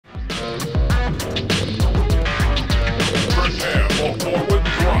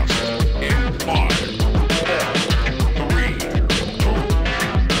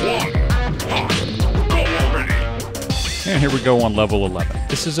And here we go on level 11.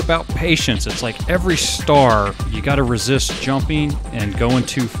 This is about patience. It's like every star, you got to resist jumping and going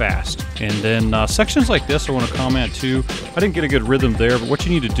too fast. And then sections like this, I want to comment too. I didn't get a good rhythm there, but what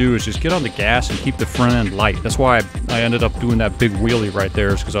you need to do is just get on the gas and keep the front end light. That's why I ended up doing that big wheelie right there,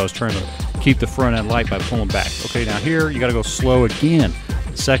 is because I was trying to keep the front end light by pulling back. Okay, now here, you got to go slow again.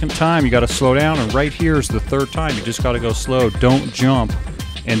 Second time, you got to slow down, and right here is the third time. You just got to go slow. Don't jump.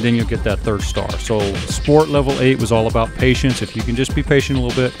 And then you'll get that third star. So sport level 8 was all about patience. If you can just be patient a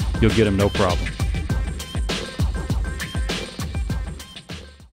little bit, you'll get them no problem.